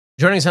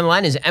Joining us on the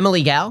line is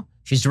Emily Gao.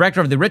 She's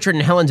director of the Richard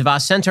and Helen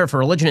DeVos Center for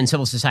Religion and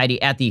Civil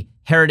Society at the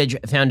Heritage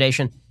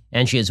Foundation,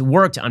 and she has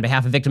worked on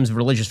behalf of victims of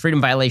religious freedom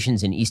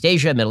violations in East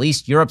Asia, Middle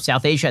East, Europe,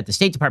 South Asia at the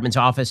State Department's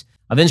Office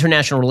of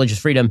International Religious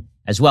Freedom,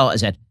 as well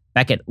as at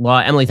Beckett Law.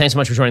 Emily, thanks so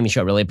much for joining the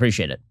show. Really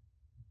appreciate it.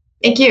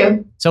 Thank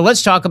you. So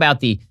let's talk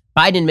about the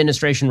Biden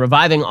administration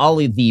reviving all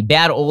of the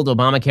bad old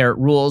Obamacare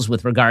rules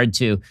with regard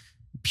to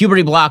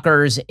puberty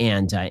blockers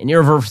and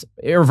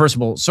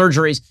irreversible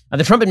surgeries.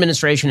 The Trump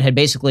administration had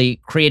basically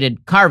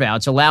created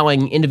carve-outs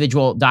allowing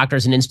individual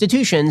doctors and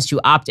institutions to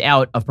opt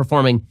out of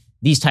performing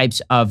these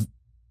types of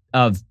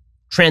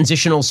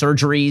transitional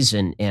surgeries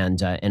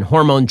and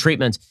hormone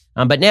treatments.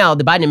 But now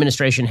the Biden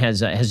administration has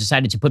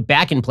decided to put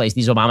back in place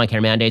these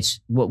Obamacare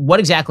mandates.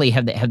 What exactly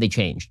have they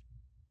changed?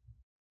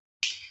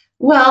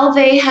 Well,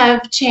 they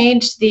have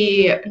changed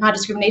the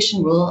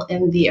non-discrimination rule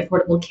in the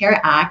Affordable Care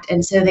Act,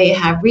 and so they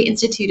have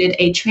reinstituted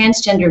a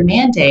transgender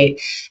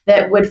mandate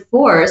that would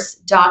force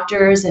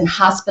doctors and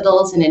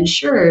hospitals and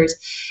insurers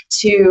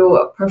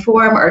to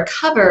perform or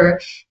cover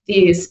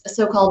these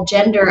so-called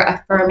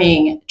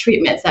gender-affirming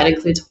treatments. That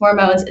includes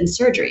hormones and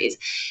surgeries.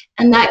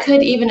 And that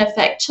could even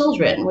affect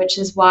children, which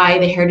is why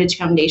the Heritage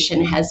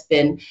Foundation has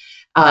been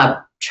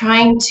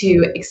trying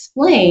to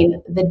explain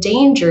the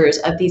dangers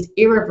of these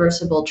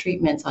irreversible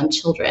treatments on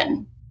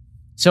children.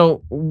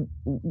 So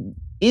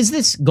is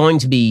this going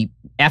to be,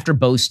 after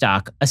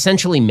Bostock,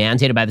 essentially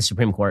mandated by the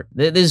Supreme Court?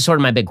 This is sort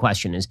of my big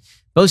question. Is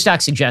Bostock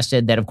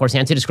suggested that, of course,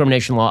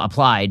 anti-discrimination law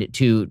applied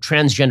to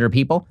transgender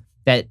people,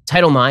 that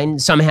Title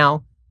IX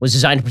somehow was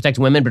designed to protect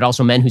women, but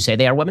also men who say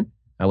they are women,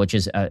 which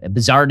is a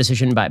bizarre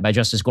decision by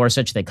Justice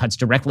Gorsuch that cuts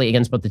directly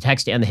against both the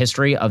text and the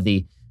history of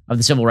the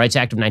Civil Rights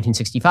Act of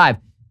 1965.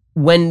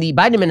 When the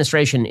Biden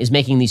administration is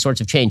making these sorts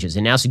of changes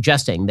and now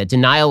suggesting that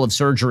denial of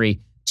surgery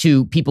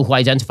to people who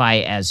identify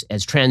as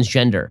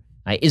transgender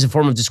is a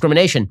form of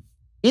discrimination,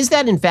 is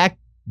that in fact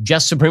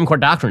just Supreme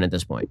Court doctrine at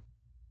this point?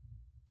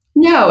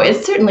 No,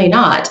 it's certainly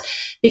not,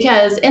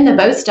 because in the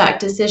Bostock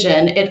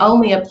decision, it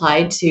only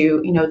applied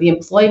to, the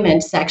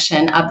employment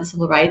section of the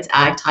Civil Rights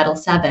Act, Title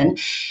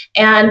VII.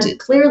 And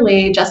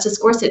clearly, Justice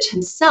Gorsuch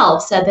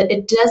himself said that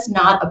it does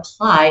not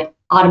apply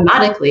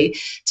automatically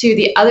to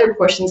the other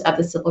portions of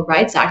the Civil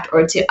Rights Act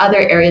or to other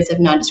areas of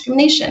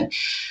non-discrimination.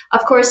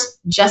 Of course,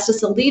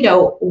 Justice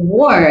Alito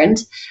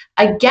warned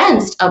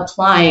against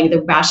applying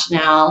the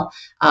rationale,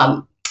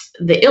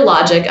 the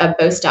illogic of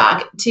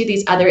Bostock to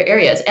these other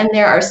areas. And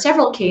there are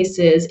several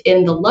cases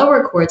in the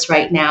lower courts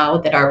right now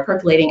that are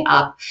percolating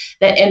up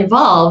that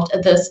involved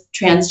this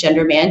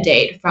transgender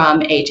mandate from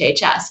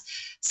HHS.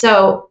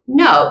 So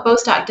no,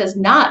 Bostock does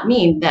not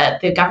mean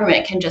that the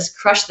government can just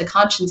crush the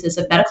consciences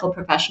of medical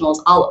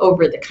professionals all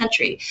over the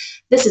country.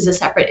 This is a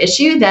separate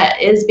issue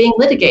that is being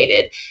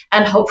litigated,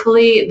 and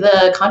hopefully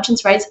the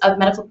conscience rights of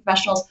medical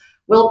professionals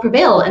will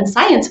prevail and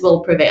science will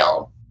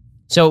prevail.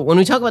 So when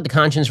we talk about the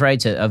conscience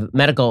rights of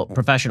medical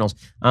professionals,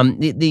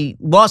 the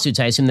lawsuits,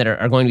 I assume, that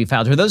are going to be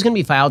filed, are those going to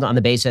be filed on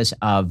the basis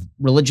of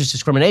religious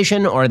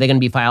discrimination, or are they going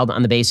to be filed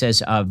on the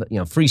basis of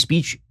free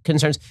speech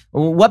concerns?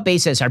 What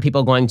basis are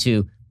people going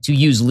to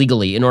use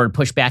legally in order to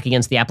push back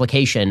against the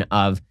application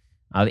of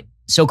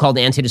so-called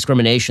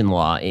anti-discrimination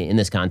law in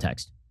this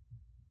context?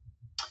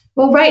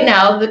 Well, right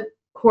now, the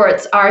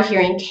courts are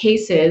hearing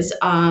cases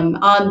on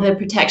the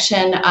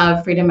protection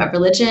of freedom of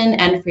religion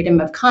and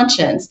freedom of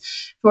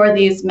conscience for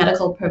these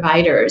medical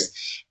providers.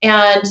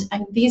 And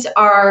these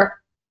are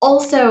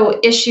also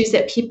issues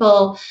that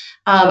people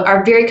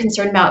are very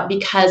concerned about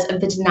because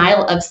of the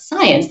denial of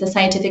science, the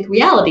scientific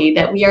reality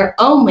that we are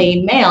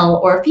only male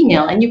or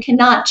female, and you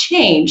cannot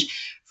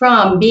change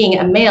from being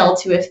a male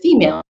to a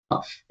female.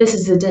 This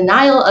is a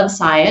denial of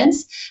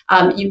science.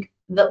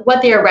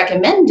 What they are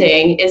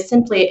recommending is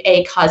simply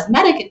a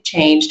cosmetic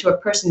change to a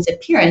person's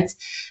appearance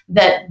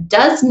that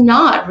does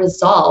not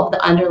resolve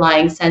the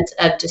underlying sense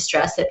of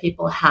distress that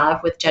people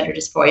have with gender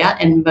dysphoria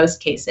in most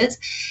cases.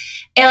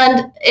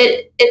 And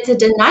it's a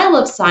denial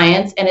of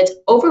science, and it's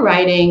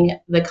overriding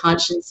the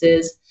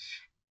consciences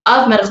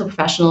of medical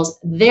professionals,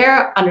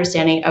 their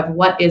understanding of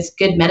what is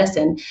good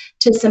medicine,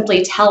 to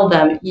simply tell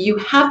them, you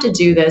have to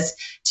do this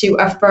to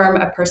affirm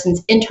a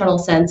person's internal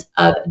sense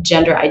of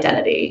gender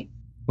identity.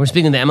 We're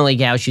speaking to Emily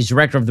Gao. She's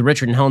director of the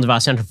Richard and Helen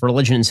DeVos Center for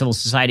Religion and Civil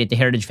Society at the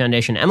Heritage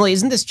Foundation. Emily,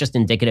 isn't this just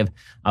indicative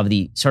of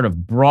the sort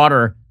of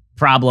broader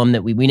problem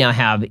that we now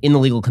have in the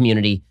legal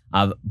community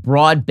of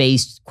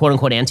broad-based,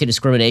 quote-unquote,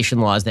 anti-discrimination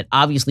laws that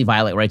obviously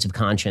violate rights of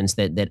conscience,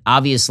 that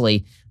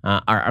obviously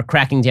are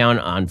cracking down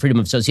on freedom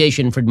of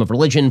association, freedom of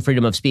religion,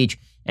 freedom of speech,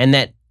 and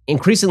that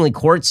increasingly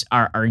courts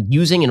are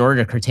using in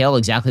order to curtail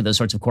exactly those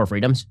sorts of core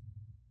freedoms?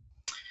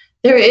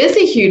 There is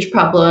a huge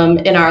problem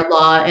in our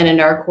law and in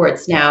our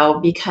courts now,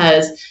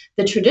 because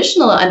the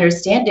traditional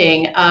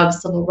understanding of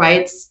civil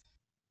rights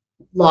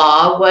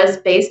law was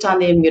based on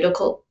the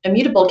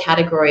immutable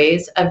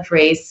categories of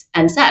race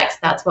and sex.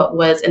 That's what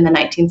was in the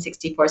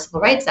 1964 Civil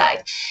Rights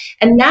Act.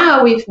 And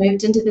now we've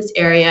moved into this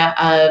area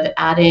of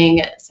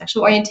adding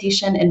sexual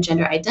orientation and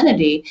gender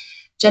identity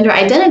gender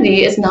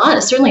identity is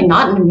certainly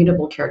not an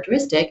immutable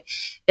characteristic.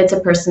 It's a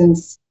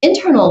person's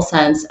internal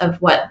sense of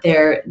what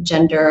their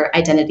gender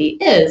identity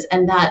is,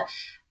 and that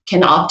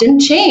can often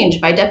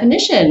change by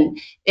definition.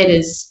 It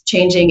is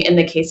changing in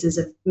the cases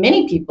of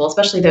many people,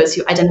 especially those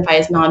who identify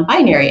as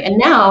non-binary. And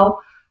now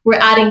we're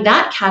adding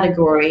that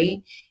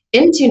category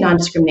into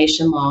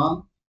non-discrimination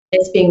law.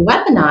 It's being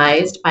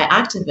weaponized by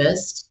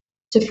activists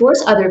to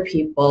force other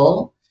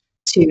people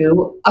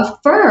to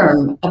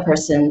affirm a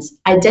person's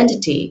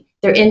identity,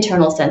 their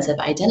internal sense of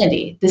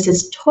identity. This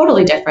is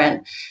totally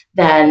different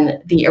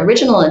than the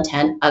original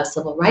intent of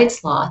civil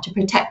rights law to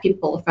protect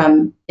people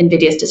from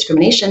invidious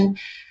discrimination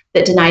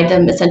that denied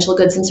them essential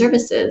goods and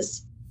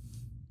services.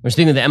 We're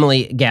speaking with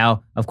Emily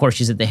Gao. Of course,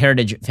 she's at the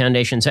Heritage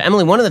Foundation. So,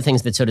 Emily, one of the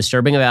things that's so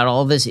disturbing about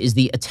all of this is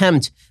the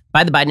attempt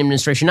by the Biden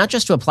administration not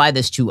just to apply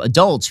this to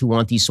adults who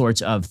want these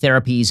sorts of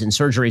therapies and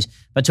surgeries,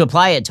 but to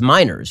apply it to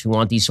minors who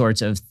want these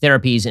sorts of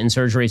therapies and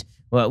surgeries.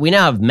 Well, we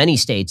now have many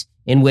states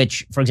in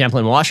which, for example,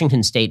 in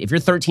Washington state, if you're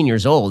 13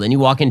 years old and you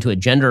walk into a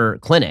gender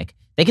clinic,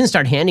 they can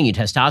start handing you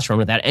testosterone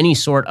without any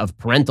sort of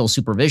parental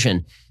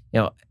supervision.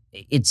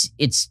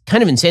 It's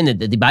kind of insane that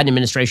the Biden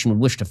administration would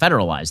wish to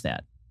federalize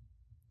that.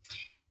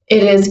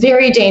 It is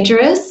very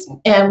dangerous,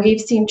 and we've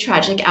seen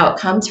tragic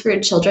outcomes for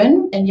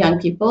children and young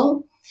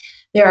people.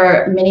 There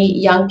are many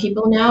young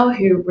people now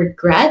who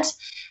regret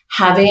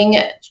having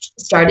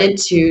started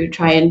to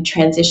try and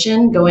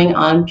transition, going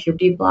on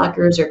puberty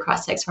blockers or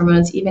cross-sex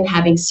hormones, even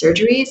having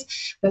surgeries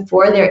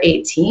before they're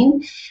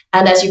 18.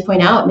 And as you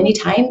point out, many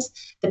times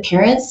the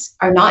parents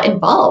are not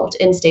involved.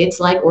 In states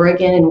like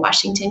Oregon and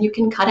Washington, you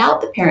can cut out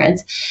the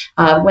parents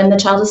when the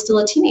child is still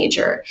a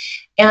teenager.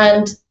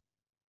 And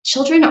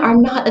children are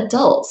not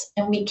adults,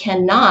 and we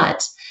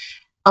cannot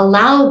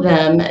allow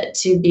them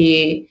to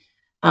be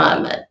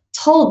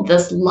told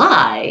this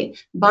lie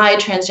by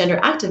transgender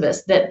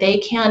activists that they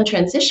can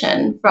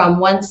transition from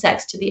one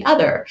sex to the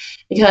other.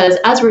 Because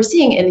as we're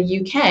seeing in the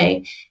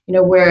UK,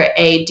 where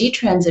a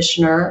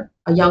detransitioner,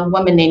 a young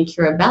woman named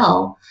Kira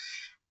Bell,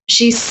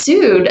 she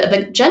sued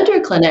the gender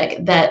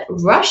clinic that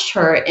rushed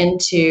her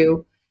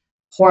into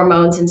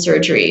hormones and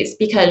surgeries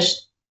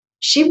because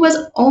she was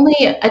only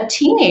a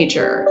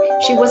teenager.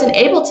 She wasn't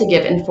able to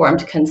give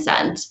informed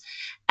consent.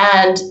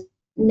 And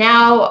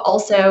now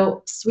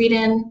also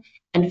Sweden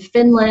and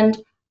Finland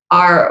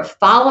are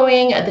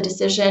following the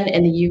decision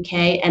in the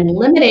UK and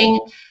limiting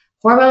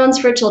hormones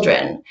for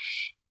children.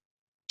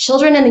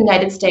 Children in the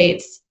United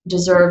States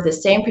deserve the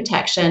same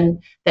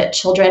protection that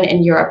children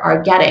in Europe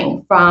are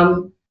getting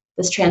from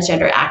this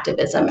transgender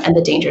activism and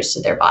the dangers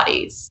to their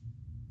bodies.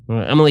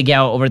 Well, Emily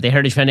Gao over at the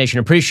Heritage Foundation,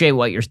 appreciate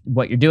what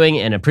you're doing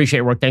and appreciate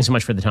your work. Thanks so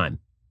much for the time.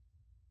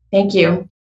 Thank you.